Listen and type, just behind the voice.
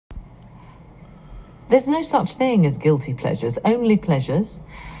There's no such thing as guilty pleasures, only pleasures.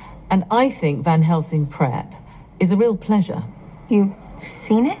 And I think Van Helsing Prep is a real pleasure. You've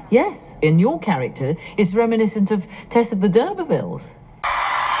seen it? Yes. And your character is reminiscent of Tess of the D'Urbervilles.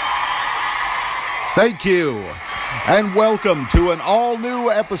 Thank you, and welcome to an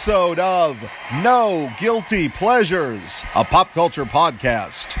all-new episode of No Guilty Pleasures, a pop culture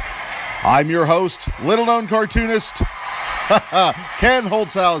podcast. I'm your host, little-known cartoonist, Ken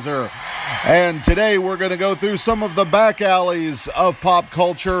Holtzhouser, and today we're going to go through some of the back alleys of pop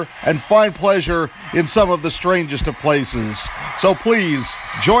culture and find pleasure in some of the strangest of places. So please,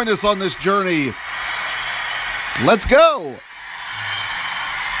 join us on this journey. Let's go!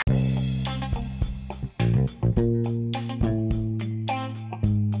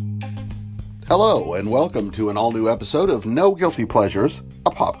 Hello, and welcome to an all-new episode of No Guilty Pleasures,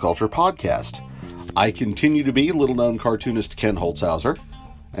 a pop culture podcast. I continue to be little-known cartoonist Ken Holtzhouser,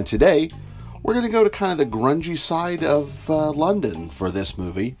 and today we're going to go to kind of the grungy side of London for this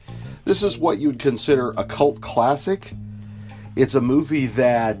movie. This is what you'd consider a cult classic. It's a movie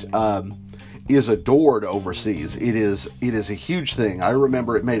that is adored overseas. It is a huge thing. I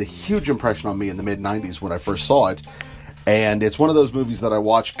remember it made a huge impression on me in the mid-90s when I first saw it. And it's one of those movies that I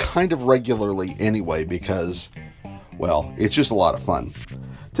watch kind of regularly anyway because, well, it's just a lot of fun.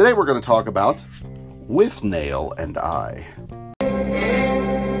 Today we're going to talk about Withnail I.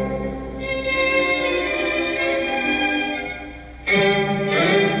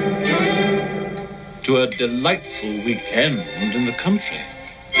 To a delightful weekend in the country.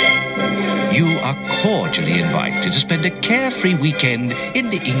 You are cordially invited to spend a carefree weekend in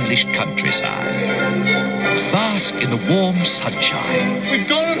the English countryside. Bask in the warm sunshine. We've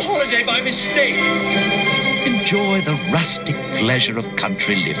gone on holiday by mistake. Enjoy the rustic pleasure of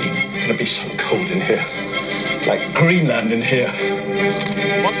country living. It's gonna be so cold in here. It's like Greenland in here.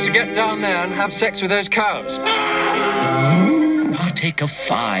 Wants to get down there and have sex with those cows. Partake of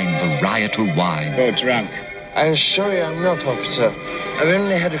fine varietal wine. You're drunk. I assure you I'm not, officer. I've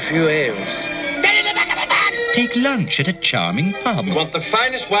only had a few ales. Take lunch at a charming pub. We want the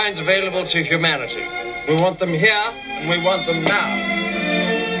finest wines available to humanity. We want them here, and we want them now.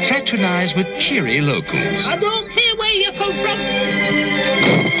 Fraternize with cheery locals. I don't care where you come from.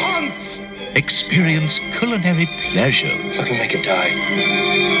 Hans! Experience culinary pleasure. So I can make it die.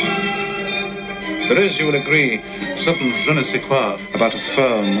 There is, you will agree, certain je ne sais quoi about a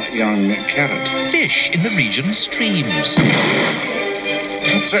firm young carrot. Fish in the region's streams.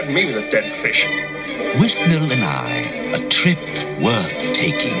 Don't threaten me with a dead fish. Withnail I, a trip worth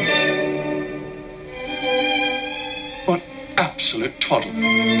taking. What absolute twaddle.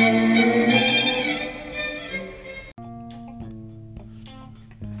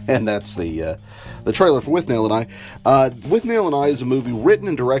 And that's the trailer for Withnail I. Withnail I is a movie written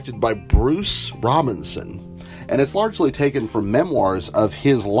and directed by Bruce Robinson, and it's largely taken from memoirs of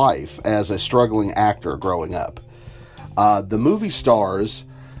his life as a struggling actor growing up. The movie stars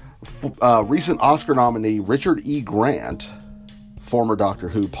recent Oscar nominee Richard E. Grant, former Doctor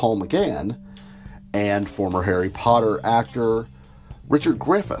Who Paul McGann, and former Harry Potter actor Richard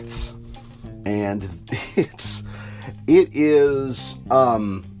Griffiths. And it's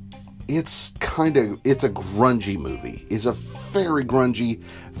a grungy movie. It's a very grungy,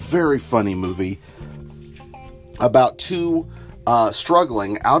 very funny movie about two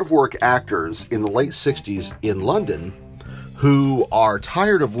struggling out-of-work actors in the late 60s in London who are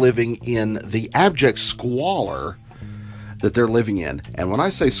tired of living in the abject squalor that they're living in. And when I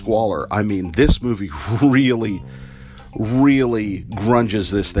say squalor, I mean this movie really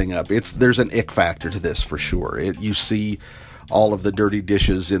grunges this thing up. There's an ick factor to this for sure. You see all of the dirty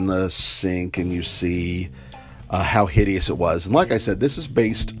dishes in the sink, and you see how hideous it was. And like I said, this is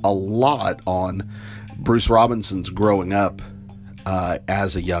based a lot on Bruce Robinson's growing up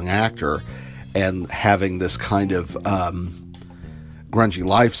as a young actor and having this kind of grungy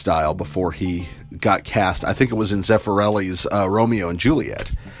lifestyle before he got cast. I think it was in Zeffirelli's Romeo and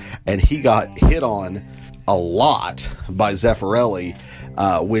Juliet, and he got hit on a lot by Zeffirelli,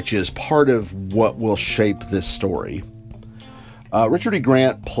 which is part of what will shape this story. Richard E.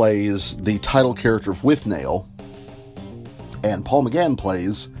 Grant plays the title character of Withnail, and Paul McGann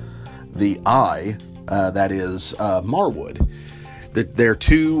plays the I, that is Marwood. They're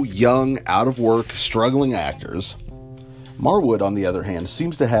two young, out-of-work, struggling actors. Marwood, on the other hand,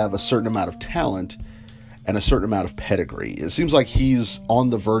 seems to have a certain amount of talent and a certain amount of pedigree. It seems like he's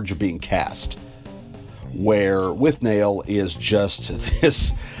on the verge of being cast, where Withnail is just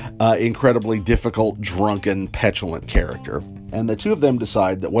this incredibly difficult, drunken, petulant character. And the two of them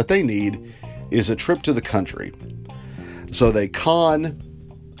decide that what they need is a trip to the country. So they con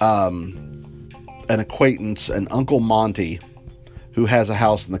an acquaintance, an Uncle Monty, who has a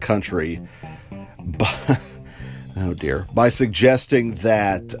house in the country, oh dear, by suggesting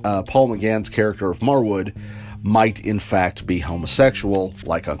that Paul McGann's character of Marwood might in fact be homosexual,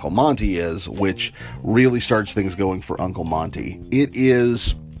 like Uncle Monty is, which really starts things going for Uncle Monty. It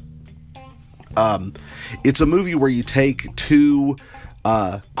is, it's a movie where you take two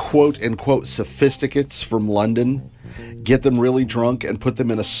quote-unquote sophisticates from London, get them really drunk, and put them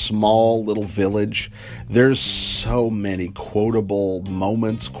in a small little village. There's so many quotable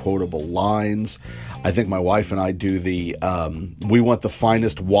moments, quotable lines. I think my wife and I do the, we want the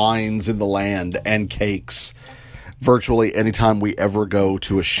finest wines in the land and cakes virtually anytime we ever go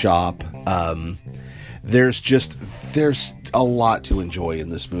to a shop. There's a lot to enjoy in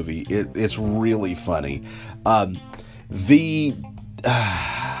this movie. It's really funny. The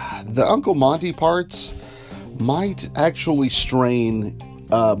Uncle Monty parts might actually strain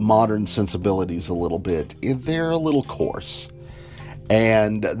modern sensibilities a little bit. They're a little coarse.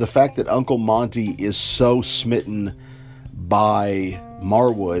 And the fact that Uncle Monty is so smitten by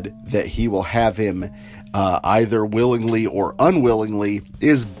Marwood that he will have him either willingly or unwillingly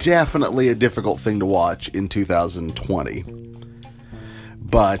is definitely a difficult thing to watch in 2020.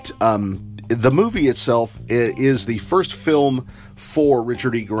 But the movie itself is the first film for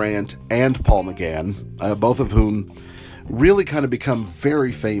Richard E. Grant and Paul McGann, both of whom really kind of become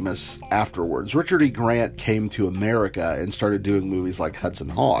very famous afterwards. Richard E. Grant came to America and started doing movies like Hudson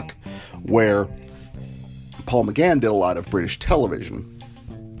Hawk, where Paul McGann did a lot of British television.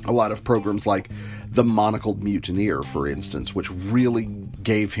 A lot of programs like The Monocled Mutineer, for instance, which really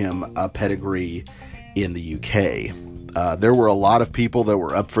gave him a pedigree in the UK. There were a lot of people that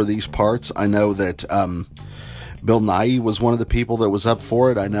were up for these parts. I know that Bill Nighy was one of the people that was up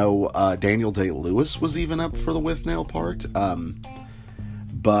for it. I know Daniel Day-Lewis was even up for the Withnail part.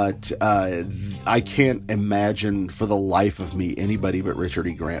 But I can't imagine for the life of me anybody but Richard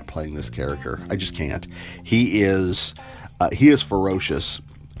E. Grant playing this character. I just can't. He is ferocious.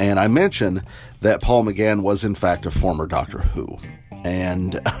 And I mentioned that Paul McGann was in fact a former Doctor Who.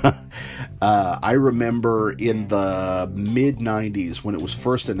 And I remember in the mid-90s when it was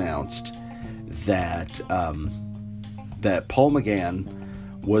first announced that that Paul McGann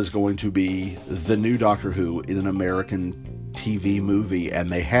was going to be the new Doctor Who in an American TV movie,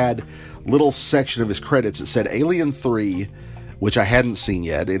 and they had a little section of his credits that said Alien 3, which I hadn't seen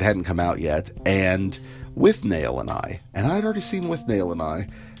yet, it hadn't come out yet, and Withnail I. And I'd already seen Withnail I,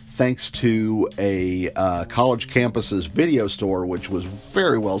 thanks to a college campus's video store, which was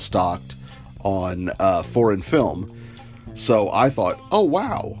very well stocked on foreign film. So I thought, oh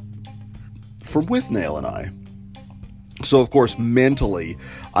wow, from Withnail I. So, of course, mentally,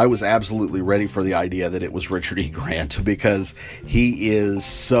 I was absolutely ready for the idea that it was Richard E. Grant, because he is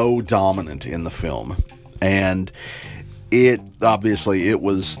so dominant in the film. And it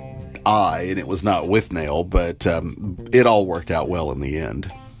was and it was not Withnail, but it all worked out well in the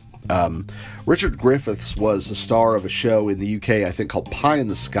end. Richard Griffiths was the star of a show in the UK, I think, called Pie in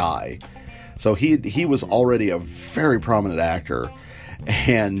the Sky. So he was already a very prominent actor.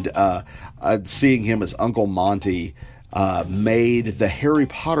 And seeing him as Uncle Monty made the Harry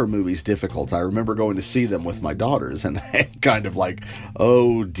Potter movies difficult. I remember going to see them with my daughters and kind of like,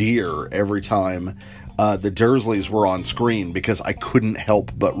 oh dear, every time the Dursleys were on screen, because I couldn't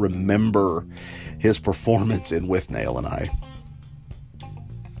help but remember his performance in Withnail I.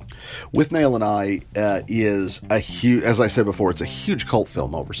 Withnail I is a huge, as I said before, it's a huge cult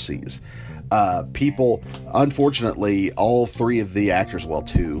film overseas. People, unfortunately, all three of the actors, well,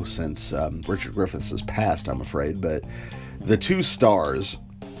 two, since Richard Griffiths has passed, I'm afraid, but the two stars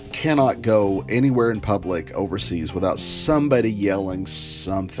cannot go anywhere in public overseas without somebody yelling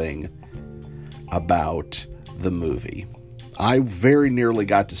something about the movie. I very nearly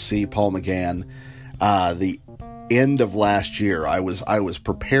got to see Paul McGann the end of last year. I was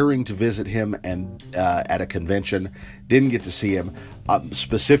preparing to visit him and at a convention, didn't get to see him.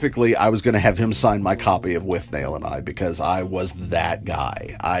 Specifically, I was going to have him sign my copy of Withnail I, because I was that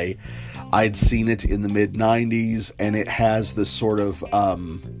guy. I'd seen it in the mid-90s, and it has this sort of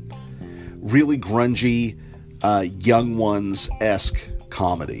really grungy, Young Ones-esque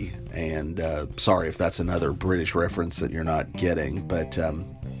comedy. And sorry if that's another British reference that you're not getting, but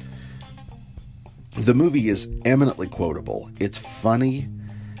the movie is eminently quotable. It's funny.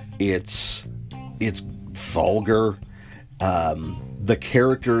 It's vulgar. The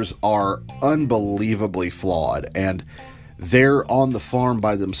characters are unbelievably flawed, and they're on the farm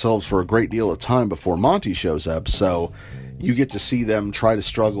by themselves for a great deal of time before Monty shows up, so you get to see them try to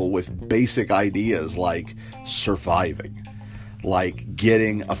struggle with basic ideas like surviving. like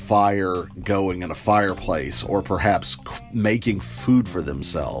getting a fire going in a fireplace, or perhaps making food for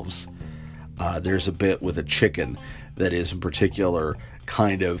themselves. There's a bit with a chicken that is in particular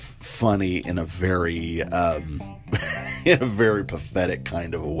kind of funny in a very in a very pathetic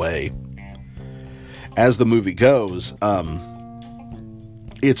kind of a way. As the movie goes,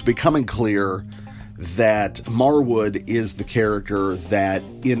 it's becoming clear that Marwood is the character that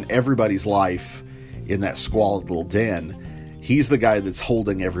in everybody's life in that squalid little den, he's the guy that's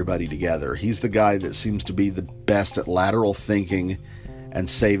holding everybody together. He's the guy that seems to be the best at lateral thinking and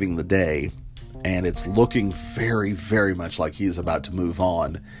saving the day. And it's looking very, very much like he's about to move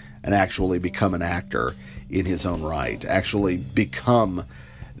on and actually become an actor in his own right. Actually become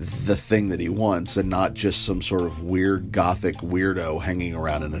the thing that he wants, and not just some sort of weird gothic weirdo hanging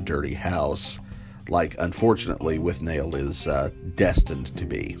around in a dirty house, like unfortunately Withnail is destined to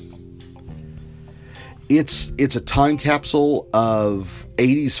be. It's a time capsule of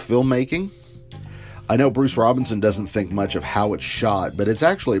 80s filmmaking. I know Bruce Robinson doesn't think much of how it's shot, but it's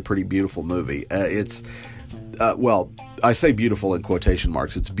actually a pretty beautiful movie. Well, I say beautiful in quotation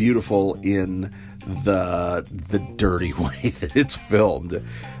marks. It's beautiful in the dirty way that it's filmed,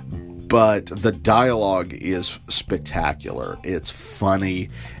 but the dialogue is spectacular. It's funny,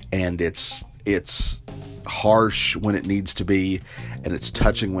 and it's harsh when it needs to be, and it's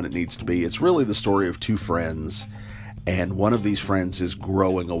touching when it needs to be. It's really the story of two friends, and one of these friends is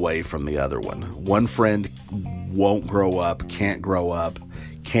growing away from the other one. One friend won't grow up, can't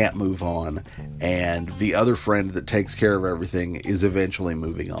move on, and the other friend that takes care of everything is eventually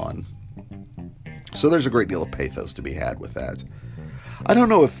moving on. So there's a great deal of pathos to be had with that. I don't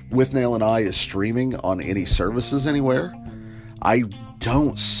know if Withnail I is streaming on any services anywhere. I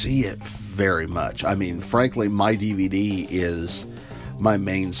don't see it very much. I mean, frankly, my DVD is my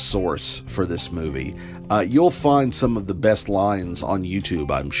main source for this movie. You'll find some of the best lines on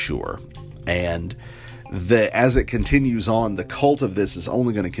YouTube, I'm sure. And as it continues on, the cult of this is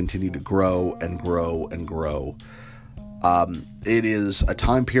only going to continue to grow and grow and grow. It is a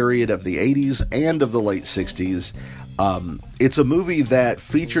time period of the 80s and of the late 60s. It's a movie that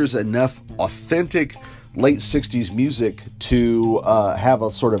features enough authentic late 60s music to have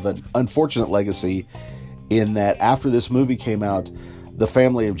a sort of an unfortunate legacy, in that after this movie came out, the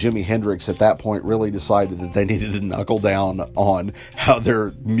family of Jimi Hendrix at that point really decided that they needed to knuckle down on how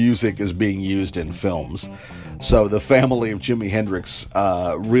their music is being used in films. So the family of Jimi Hendrix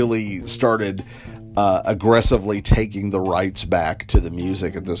really started aggressively taking the rights back to the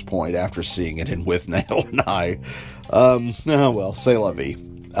music at this point after seeing it in Withnail I. Well, c'est la vie.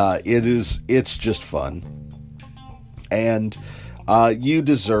 It's just fun. And you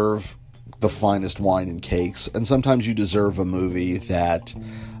deserve the finest wine and cakes, and sometimes you deserve a movie that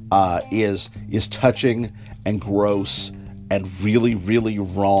is touching and gross and really, really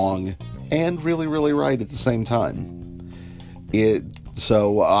wrong and really, really right at the same time.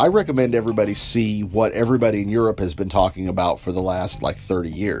 So I recommend everybody see what everybody in Europe has been talking about for the last 30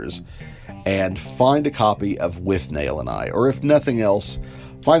 years, and find a copy of Withnail I, or if nothing else,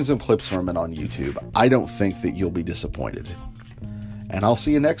 find some clips from it on YouTube. I don't think that you'll be disappointed. And I'll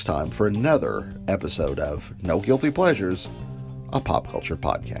see you next time for another episode of No Guilty Pleasures, a pop culture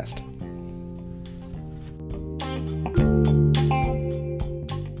podcast.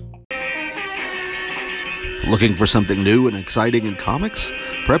 Looking for something new and exciting in comics?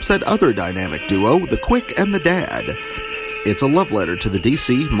 Perhaps that other dynamic duo, the Quick and the Dad. It's a love letter to the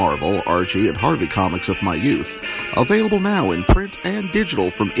DC, Marvel, Archie, and Harvey comics of my youth. Available now in print and digital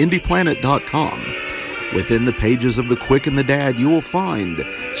from IndiePlanet.com. Within the pages of The Quick and the Dad, you will find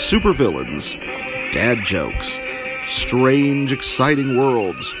supervillains, dad jokes, strange, exciting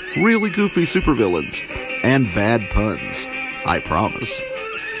worlds, really goofy supervillains, and bad puns. I promise.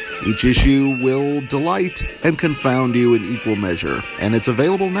 Each issue will delight and confound you in equal measure, and it's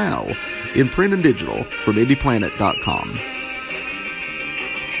available now in print and digital from IndiePlanet.com.